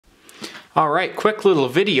All right, quick little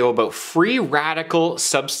video about free radical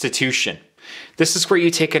substitution. This is where you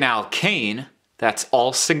take an alkane, that's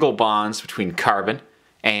all single bonds between carbon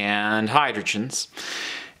and hydrogens,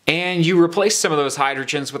 and you replace some of those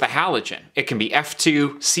hydrogens with a halogen. It can be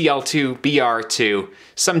F2, Cl2, Br2.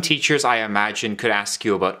 Some teachers, I imagine, could ask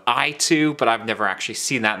you about I2, but I've never actually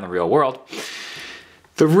seen that in the real world.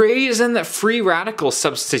 The reason that free radical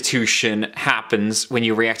substitution happens when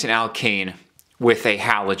you react an alkane with a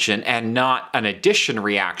halogen and not an addition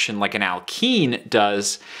reaction like an alkene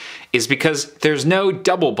does is because there's no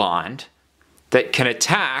double bond that can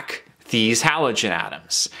attack these halogen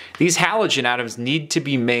atoms. These halogen atoms need to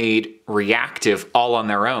be made reactive all on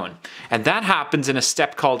their own, and that happens in a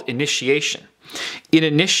step called initiation. In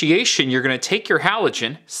initiation, you're going to take your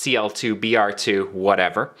halogen, Cl2, Br2,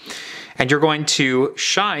 whatever, and you're going to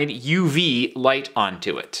shine UV light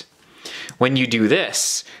onto it. When you do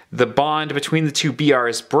this, the bond between the two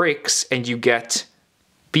BRs breaks and you get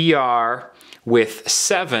Br with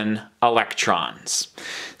 7 electrons.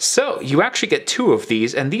 So you actually get 2 of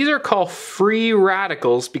these, and these are called free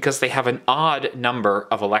radicals because they have an odd number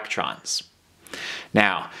of electrons.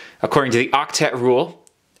 Now, according to the octet rule,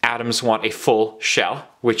 atoms want a full shell,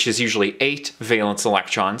 which is usually 8 valence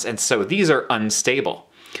electrons, and so these are unstable.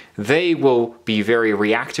 They will be very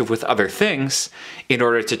reactive with other things in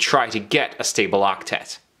order to try to get a stable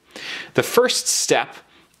octet. The first step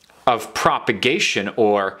of propagation,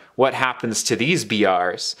 or what happens to these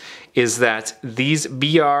BRs, is that these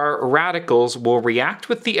BR radicals will react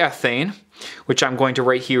with the ethane, which I'm going to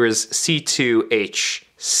write here as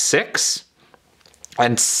C2H6,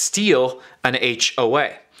 and steal an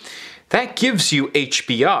HOA. That gives you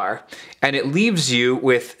HBr, and it leaves you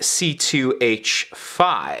with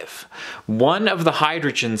C2H5. One of the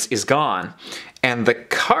hydrogens is gone, and the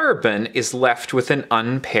carbon is left with an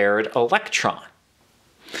unpaired electron.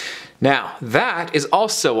 Now, that is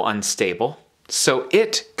also unstable, so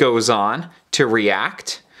it goes on to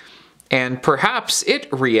react, and perhaps it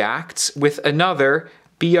reacts with another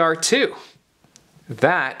Br2.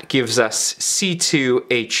 That gives us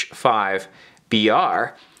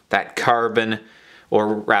C2H5Br. That carbon,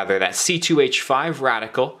 or rather that C2H5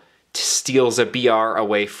 radical, steals a Br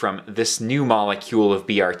away from this new molecule of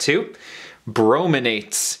Br2,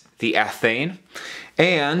 brominates the ethane,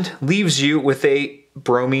 and leaves you with a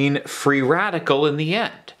bromine free radical in the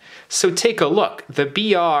end. So take a look. The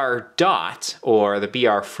Br dot, or the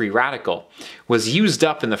Br free radical, was used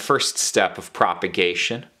up in the first step of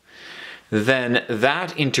propagation. Then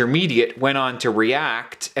that intermediate went on to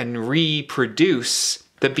react and reproduce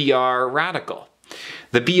the Br radical.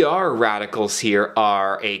 The Br radicals here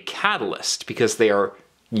are a catalyst because they are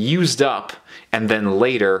used up and then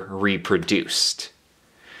later reproduced.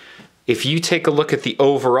 If you take a look at the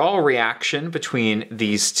overall reaction between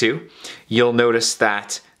these two, you'll notice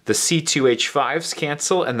that the C2H5s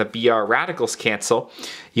cancel and the Br radicals cancel.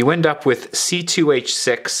 You end up with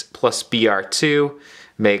C2H6 plus Br2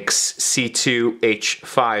 makes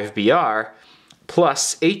C2H5Br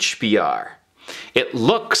plus HBr. It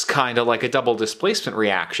looks kind of like a double displacement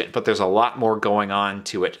reaction, but there's a lot more going on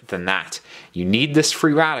to it than that. You need this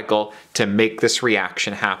free radical to make this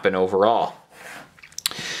reaction happen overall.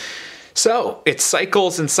 So it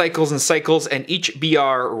cycles and cycles and cycles, and each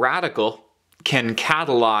Br radical can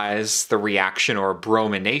catalyze the reaction or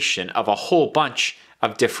bromination of a whole bunch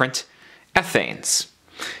of different ethanes.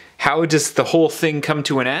 How does the whole thing come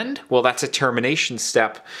to an end? Well, that's a termination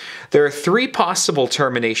step. There are 3 possible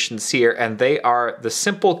terminations here, and they are the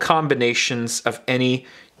simple combinations of any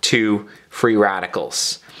 2 free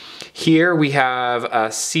radicals. Here we have a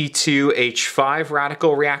C2H5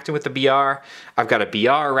 radical reacting with the Br. I've got a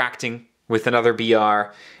Br reacting with another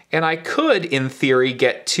Br, and I could, in theory,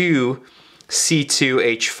 get 2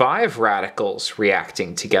 C2H5 radicals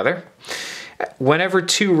reacting together. Whenever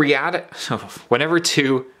two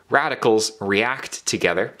radicals react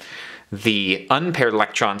together, the unpaired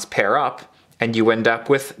electrons pair up, and you end up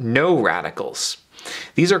with no radicals.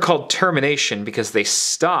 These are called termination because they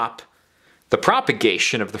stop the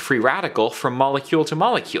propagation of the free radical from molecule to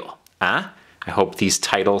molecule. I hope these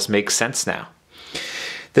titles make sense now.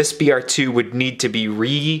 This Br2 would need to be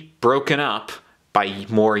broken up by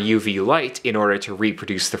more UV light in order to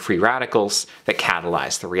reproduce the free radicals that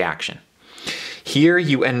catalyze the reaction. Here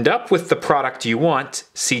you end up with the product you want,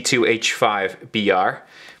 C2H5Br,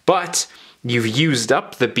 but you've used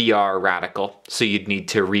up the Br radical, so you'd need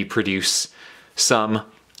to reproduce some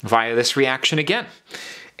via this reaction again.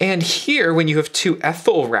 And here, when you have 2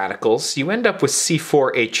 ethyl radicals, you end up with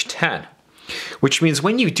C4H10, which means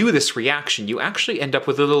when you do this reaction, you actually end up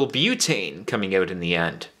with a little butane coming out in the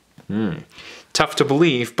end. Tough to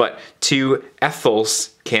believe, but two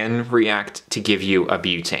ethyls can react to give you a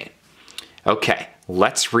butane. Okay,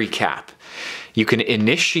 let's recap. You can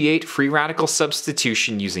initiate free radical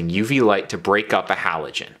substitution using UV light to break up a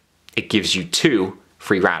halogen. It gives you two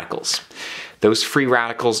free radicals. Those free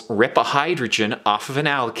radicals rip a hydrogen off of an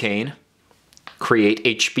alkane, create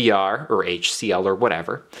HBr or HCl or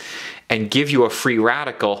whatever, and give you a free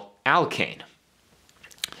radical alkane.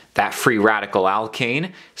 That free radical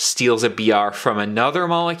alkane steals a Br from another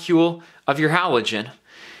molecule of your halogen,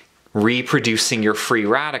 reproducing your free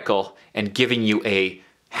radical and giving you a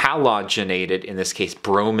halogenated, in this case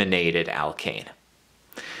brominated alkane.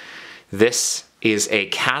 This is a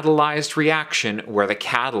catalyzed reaction where the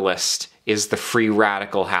catalyst is the free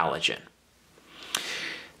radical halogen.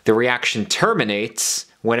 The reaction terminates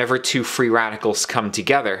whenever two free radicals come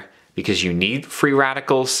together because you need free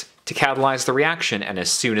radicals to catalyze the reaction, and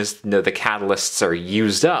as soon as the catalysts are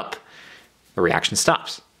used up, the reaction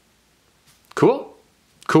stops. Cool?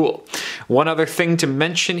 Cool. One other thing to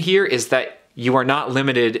mention here is that you are not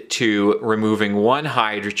limited to removing one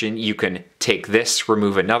hydrogen. You can take this,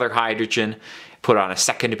 remove another hydrogen, put on a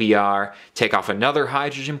second Br, take off another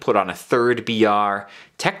hydrogen, put on a third Br.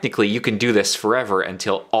 Technically, you can do this forever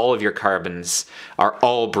until all of your carbons are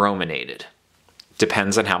all brominated.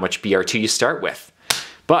 Depends on how much Br2 you start with.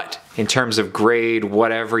 But in terms of grade,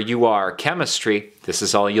 whatever you are, chemistry, this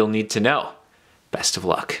is all you'll need to know. Best of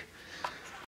luck.